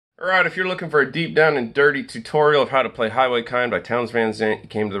Alright, if you're looking for a deep down and dirty tutorial of how to play Highway Kind by Townes Van Zandt, you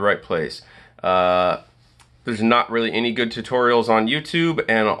came to the right place. There's not really any good tutorials on YouTube,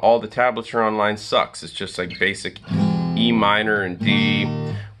 and all the tablature online sucks. It's just like basic E minor and D,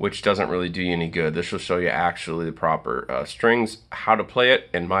 which doesn't really do you any good. This will show you actually the proper strings, how to play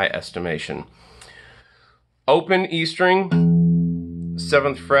it, in my estimation. Open E string,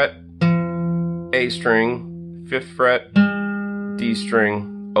 7th fret, A string, 5th fret, D string,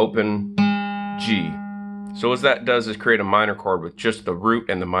 open, G. So what that does is create a minor chord with just the root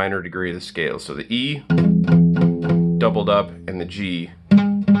and the minor degree of the scale. So the E doubled up and the G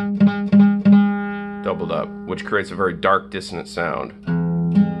doubled up, which creates a very dark dissonant sound.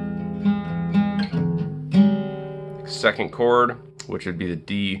 Second chord, which would be the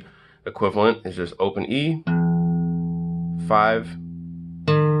D equivalent, is just open E, 5,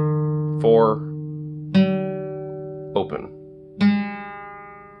 4, open.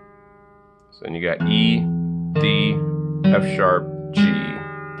 So then you got E, D, F sharp, G.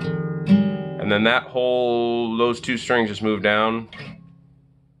 And then those two strings just move down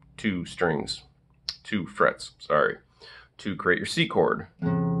 2 frets, sorry, to create your C chord.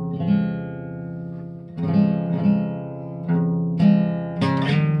 And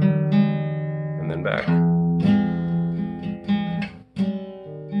then back.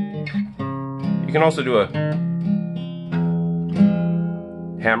 You can also do a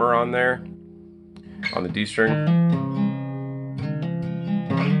hammer on there, on the D string.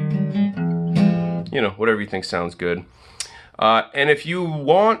 You know, whatever you think sounds good. And if you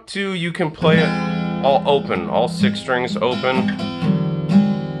want to, you can play it all open, all 6 strings open,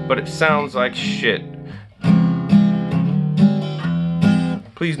 but it sounds like shit.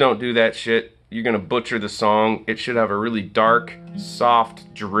 Please don't do that shit. You're gonna butcher the song. It should have a really dark,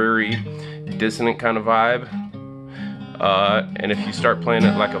 soft, dreary, dissonant kind of vibe. And if you start playing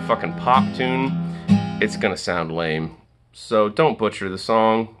it like a fucking pop tune, it's gonna sound lame. So don't butcher the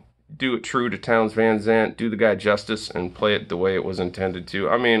song. Do it true to Townes Van Zandt. Do the guy justice and play it the way it was intended to.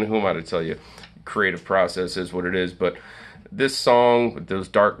 I mean, who am I to tell you? Creative process is what it is, but this song with those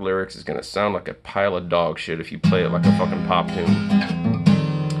dark lyrics is gonna sound like a pile of dog shit if you play it like a fucking pop tune.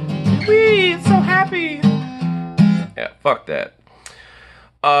 Wee, it's so happy. Yeah, fuck that.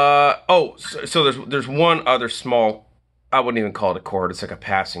 So there's one other small, I wouldn't even call it a chord, it's like a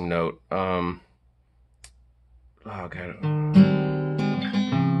passing note. Oh god.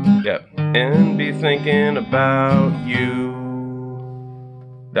 Yep. And be thinking about you.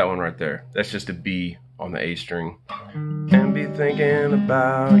 That one right there. That's just a B on the A string. And be thinking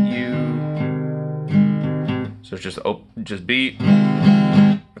about you. So it's just B,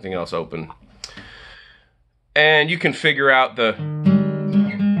 everything else open. And you can figure out the,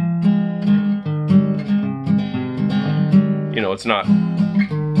 you know, it's not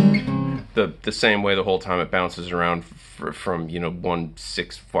the same way the whole time. It bounces around from, you know, 1,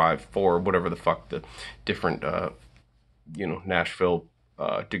 6, 5, 4, whatever the fuck the different you know, Nashville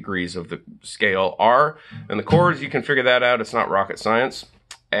degrees of the scale are. And the chords, you can figure that out. It's not rocket science.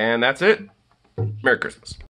 And that's it. Merry Christmas.